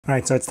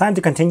Alright, so it's time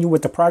to continue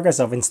with the progress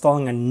of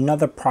installing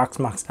another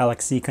Proxmox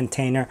LXC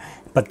container,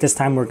 but this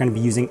time we're going to be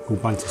using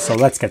Ubuntu, so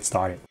let's get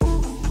started.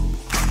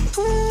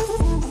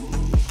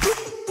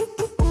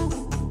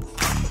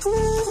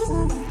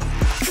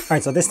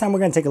 Alright, so this time we're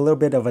going to take a little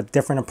bit of a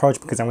different approach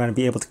because I'm going to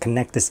be able to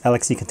connect this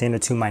LXC container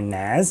to my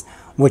NAS,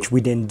 which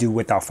we didn't do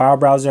with our file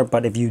browser,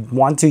 but if you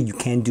want to, you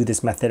can do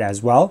this method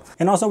as well.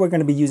 And also we're going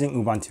to be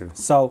using Ubuntu.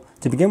 So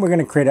to begin, we're going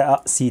to create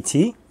a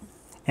CT.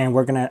 And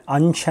we're gonna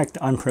uncheck the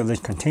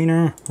unprivileged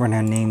container. We're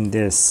gonna name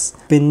this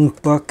bin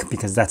book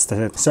because that's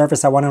the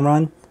service I wanna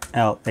run.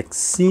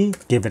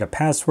 LXC, give it a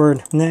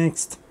password.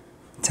 Next,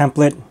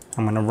 template,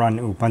 I'm gonna run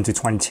Ubuntu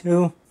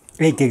 22.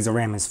 8 gigs of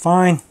RAM is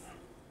fine.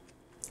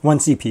 1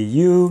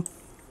 CPU,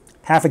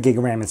 half a gig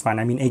of RAM is fine.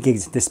 I mean 8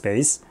 gigs of disk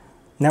space.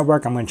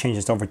 Network, I'm gonna change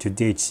this over to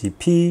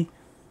DHCP,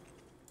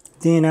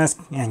 DNS,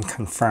 and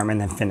confirm,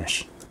 and then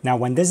finish. Now,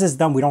 when this is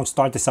done, we don't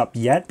start this up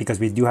yet because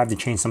we do have to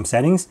change some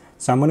settings.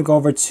 So I'm going to go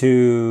over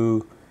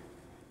to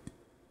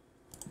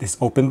this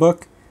open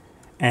book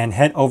and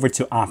head over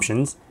to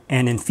options.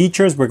 And in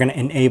features, we're going to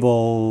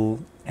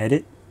enable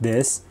edit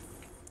this.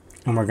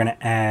 And we're going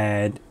to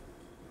add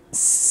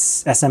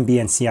SMB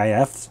and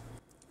CIF.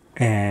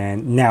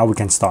 And now we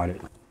can start it.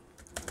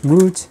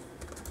 Root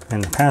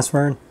and the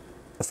password.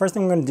 The first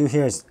thing we're going to do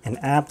here is an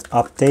apt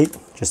update,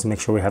 just to make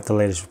sure we have the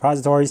latest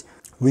repositories.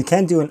 We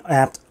can do an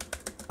apt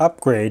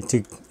upgrade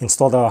to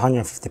install the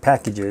 150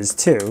 packages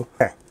too.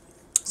 Okay.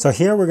 So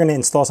here we're going to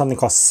install something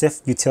called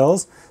cif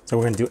utils. So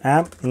we're going to do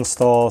apt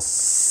install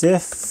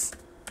cif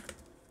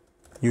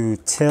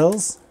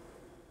utils.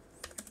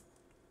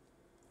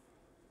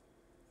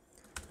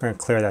 We're going to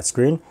clear that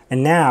screen.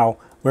 And now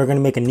we're going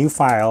to make a new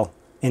file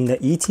in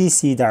the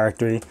etc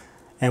directory,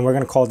 and we're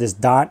going to call this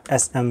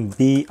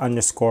 .smb_creds,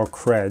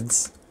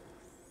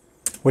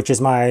 which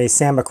is my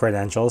Samba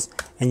credentials.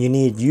 And you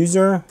need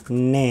user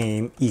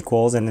name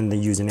equals, and then the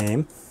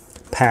username,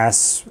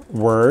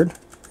 password,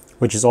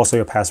 which is also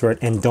your password,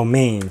 and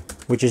domain,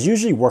 which is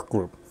usually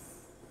workgroup.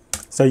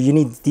 So you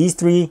need these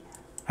three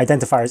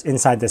identifiers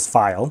inside this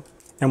file.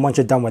 And once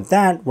you're done with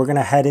that, we're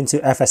gonna head into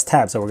fs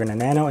tab. So we're gonna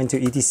nano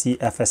into etc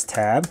fs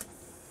tab.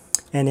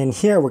 And in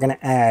here, we're gonna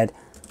add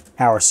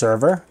our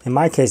server. In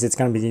my case, it's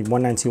gonna be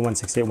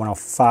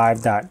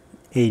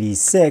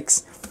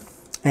 192.168.105.86.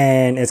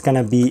 And it's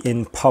gonna be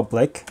in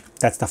public.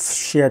 That's the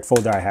shared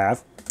folder I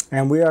have.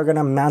 And we are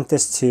gonna mount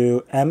this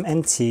to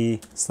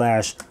mnt/public.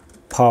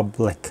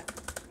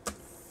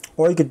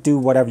 Or you could do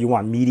whatever you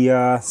want,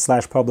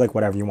 media/public,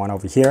 whatever you want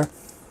over here.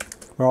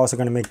 We're also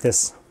gonna make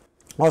this,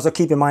 also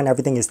keep in mind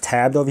everything is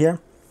tabbed over here.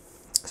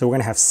 So we're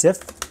gonna have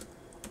cif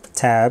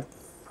tab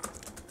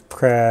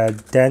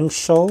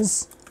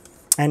credentials.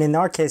 And in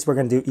our case, we're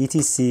gonna do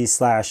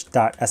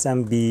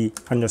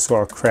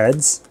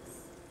etc/.smb_creds,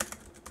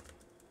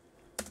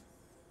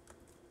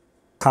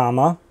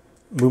 comma.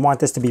 We want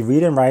this to be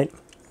read and write,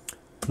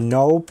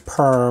 no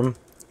perm,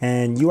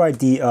 and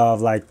UID of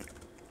like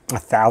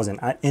 1,000.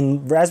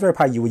 In Raspberry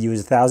Pi, you would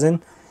use 1,000.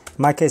 In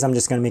my case, I'm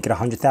just going to make it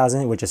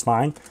 100,000, which is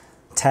fine.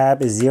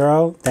 Tab is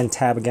 0, then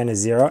tab again is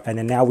 0, and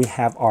then now we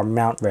have our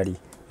mount ready.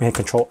 We hit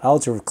Control L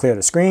to clear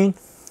the screen,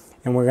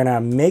 and we're going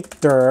to make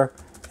dir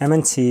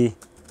mnt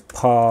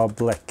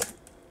public.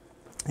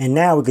 And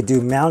now we could do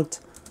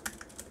mount-a.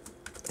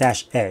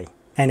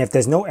 And if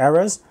there's no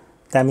errors,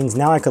 that means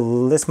now I could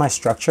list my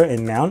structure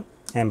in mount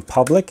and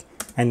public,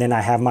 and then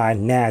I have my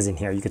NAS in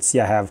here. You can see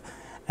I have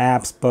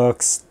apps,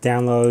 books,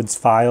 downloads,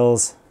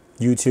 files,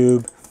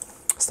 YouTube,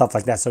 stuff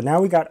like that. So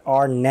now we got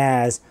our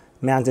NAS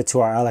mounted to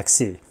our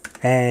LXC.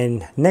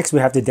 And next we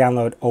have to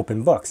download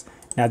open books.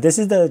 Now this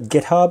is the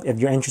GitHub. If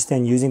you're interested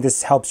in using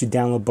this, helps you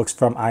download books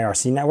from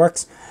IRC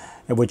networks,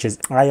 which is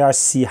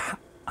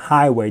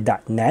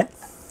irchighway.net.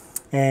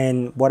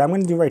 And what I'm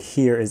going to do right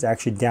here is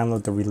actually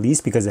download the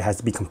release because it has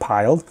to be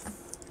compiled.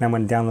 And I'm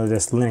going to download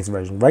this Linux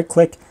version. Right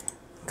click,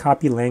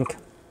 copy link,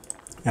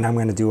 and I'm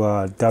going to do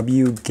a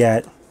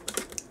wget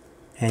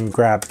and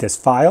grab this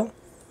file.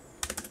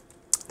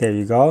 There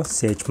you go,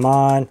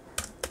 chmod,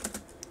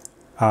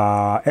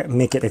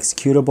 make it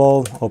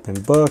executable,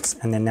 open books,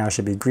 and then now it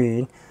should be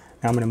green.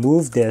 Now I'm going to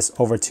move this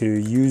over to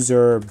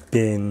user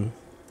bin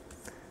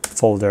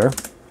folder,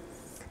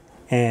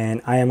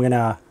 and I am going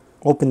to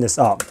open this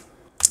up.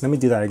 Let me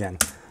do that again.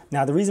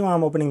 Now the reason why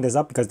I'm opening this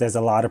up because there's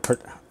a lot of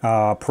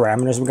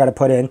parameters we got to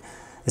put in,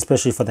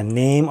 especially for the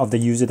name of the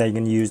user that you're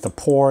going to use, the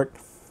port,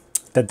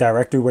 the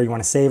directory where you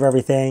want to save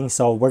everything.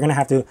 So we're going to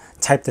have to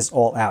type this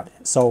all out.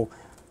 So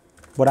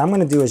what I'm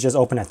going to do is just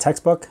open a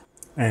textbook,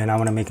 and I'm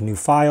going to make a new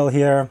file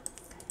here,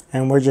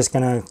 and we're just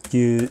going to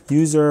do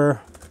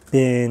user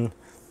bin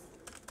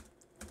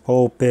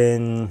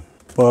open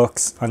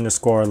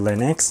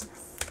books_Linux.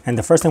 And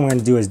the first thing we're going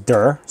to do is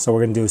dir. So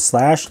we're going to do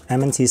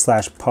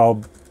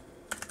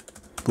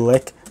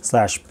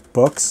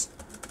 /mnt/public/books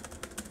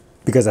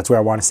because that's where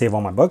I want to save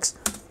all my books.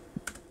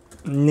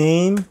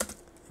 Name,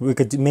 we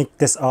could make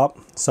this up.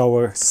 So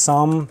we're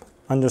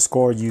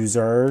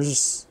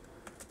some_users,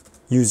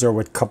 user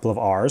with a couple of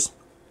R's.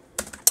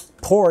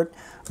 Port,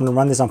 I'm going to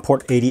run this on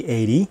port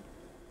 8080.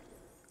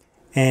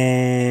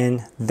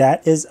 And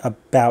that is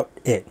about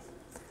it.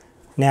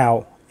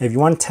 Now, if you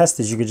want to test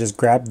this, you could just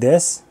grab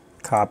this,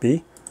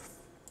 copy,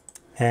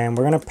 and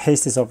we're going to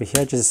paste this over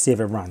here just to see if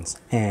it runs.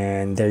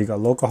 And there you go,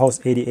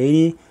 localhost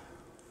 8080.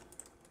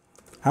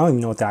 I don't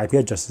even know what the IP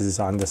address is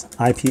on this.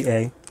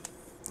 IPA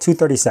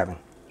 237.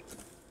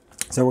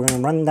 So we're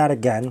going to run that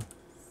again.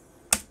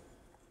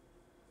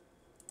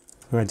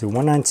 We're going to do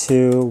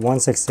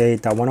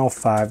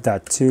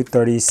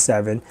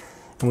 192.168.105.237,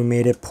 and we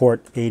made it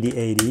port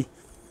 8080.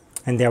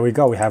 And there we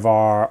go. We have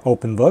our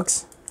open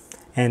books.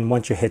 And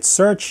once you hit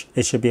search,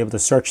 it should be able to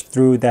search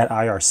through that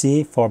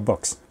IRC for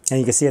books. And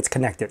you can see it's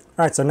connected.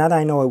 All right, so now that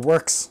I know it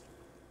works,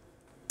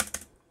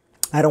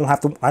 I don't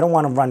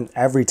want to run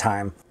every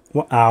time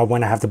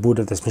when I have to boot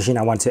up this machine.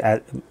 I want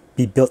to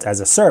be built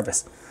as a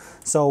service.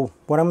 So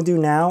what I'm gonna do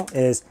now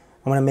is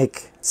I'm gonna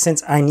make,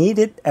 since I need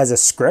it as a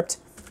script,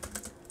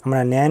 I'm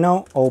gonna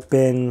nano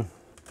open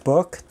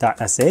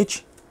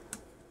book.sh,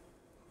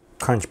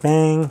 crunch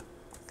bang,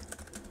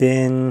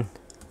 bin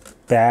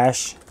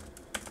bash,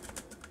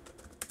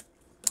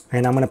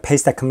 and I'm going to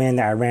paste that command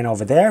that I ran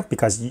over there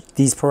because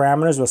these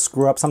parameters will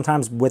screw up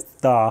sometimes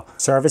with the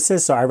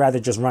services. So I'd rather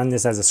just run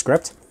this as a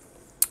script.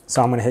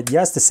 So I'm going to hit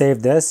yes to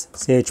save this,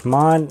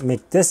 chmod,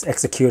 make this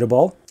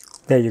executable.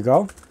 There you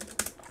go.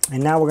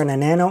 And now we're going to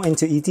nano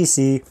into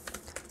etc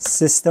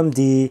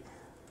systemd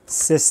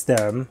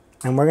system,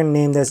 and we're going to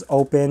name this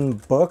open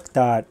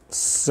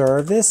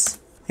book.service.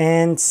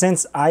 And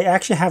since I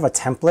actually have a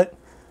template,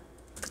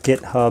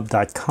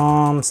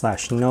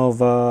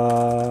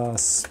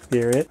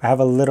 github.com/Novaspirit. I have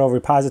a little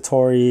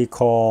repository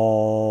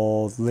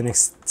called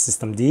Linux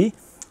systemd,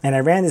 and I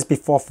ran this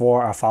before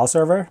for our file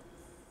server.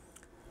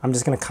 I'm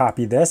just going to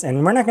copy this,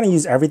 and we're not going to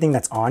use everything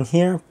that's on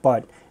here,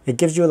 but it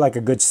gives you like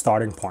a good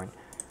starting point.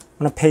 I'm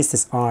going to paste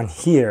this on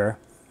here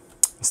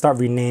and start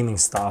renaming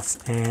stuff.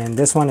 And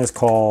this one is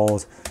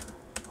called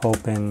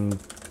Open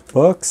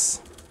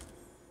Books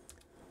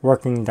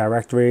Working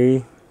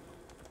Directory.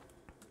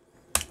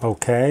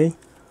 Okay.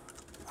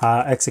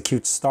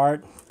 Execute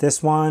start.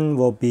 This one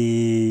will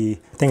be,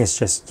 I think it's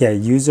just,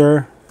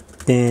 user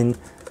bin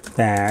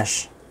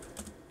bash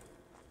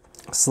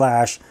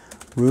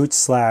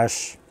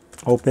 /root/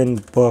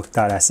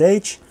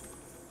 openbook.sh.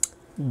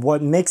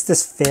 What makes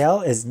this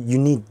fail is you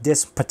need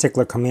this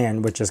particular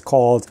command, which is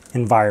called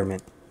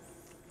environment.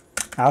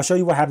 I'll show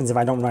you what happens if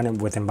I don't run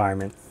it with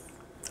environment.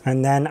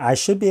 And then I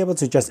should be able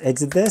to just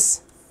exit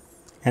this,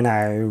 and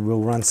I will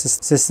run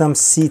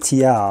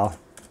systemctl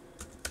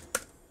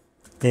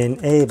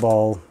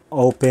enable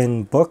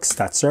open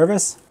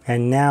books.service.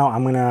 And now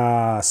I'm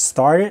gonna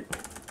start it,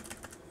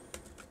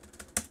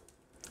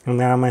 and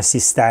then I'm gonna see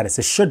status.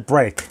 It should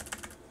break.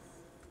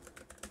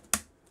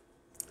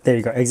 There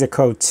you go, exit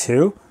code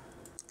 2.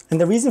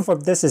 And the reason for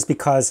this is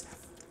because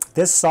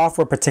this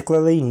software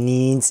particularly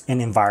needs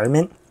an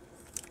environment.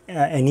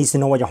 It needs to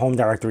know what your home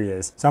directory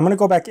is. So I'm gonna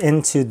go back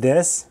into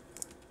this,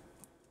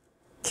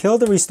 kill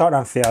the restart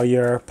on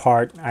failure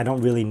part. I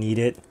don't really need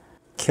it.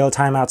 Kill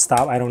timeout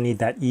stop, I don't need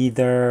that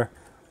either.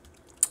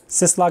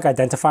 Syslog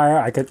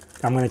identifier,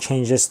 I'm going to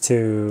change this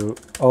to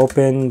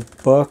open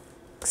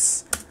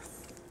books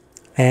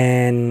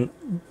and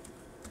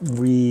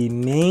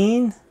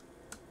remain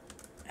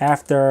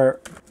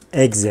after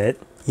exit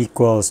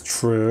equals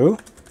true.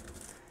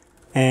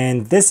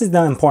 And this is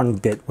the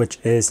important bit, which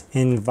is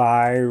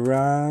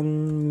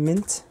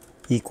environment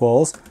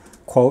equals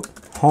quote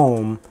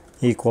home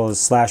equals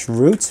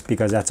 /root,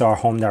 because that's our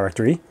home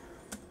directory.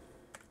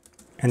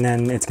 And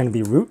then it's going to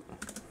be root.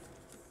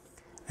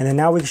 And then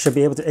now we should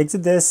be able to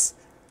exit this,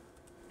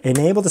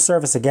 enable the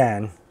service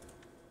again.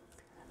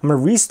 I'm going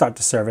to restart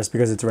the service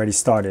because it's already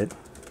started.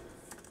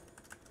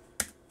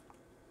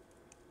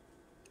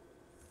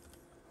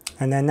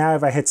 And then now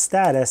if I hit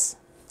status,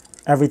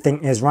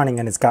 everything is running,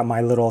 and it's got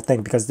my little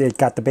thing because it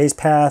got the base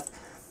path.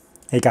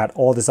 It got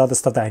all this other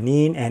stuff that I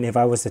need. And if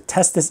I was to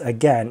test this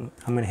again,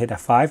 I'm going to hit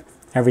F5.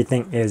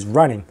 Everything is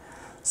running.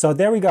 So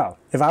there we go.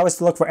 If I was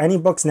to look for any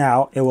books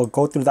now, it will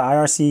go through the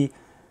IRC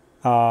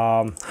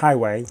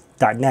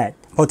highway.net.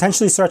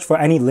 Potentially search for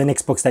any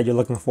Linux books that you're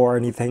looking for or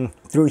anything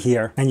through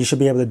here, and you should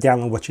be able to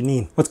download what you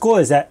need. What's cool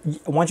is that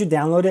once you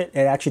download it,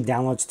 it actually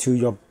downloads to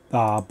your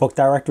book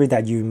directory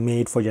that you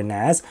made for your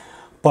NAS.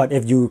 But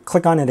if you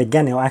click on it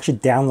again, it'll actually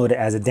download it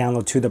as a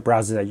download to the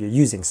browser that you're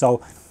using. So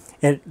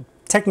it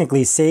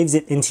technically saves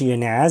it into your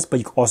NAS, but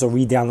you can also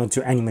re-download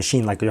to any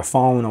machine like your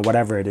phone or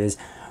whatever it is,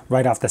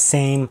 right off the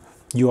same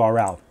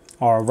URL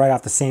or right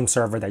off the same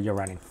server that you're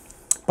running.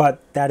 But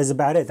that is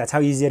about it. That's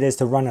how easy it is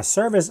to run a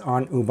service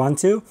on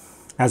Ubuntu,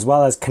 as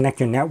well as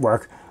connect your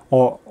network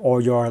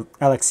or your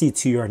LXC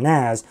to your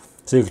NAS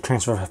so you can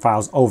transfer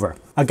files over.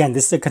 Again,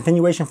 this is a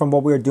continuation from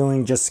what we were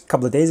doing just a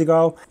couple of days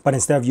ago, but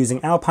instead of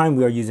using Alpine,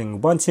 we are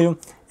using Ubuntu,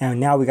 and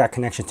now we got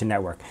connection to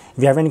network.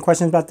 If you have any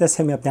questions about this,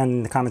 hit me up down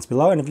in the comments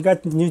below. And if you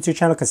got new to the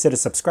channel, consider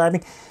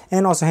subscribing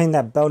and also hitting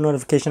that bell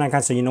notification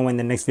icon so you know when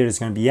the next video is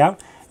going to be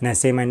out. And I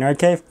say my nerd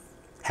cave,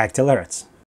 hack till it hurts.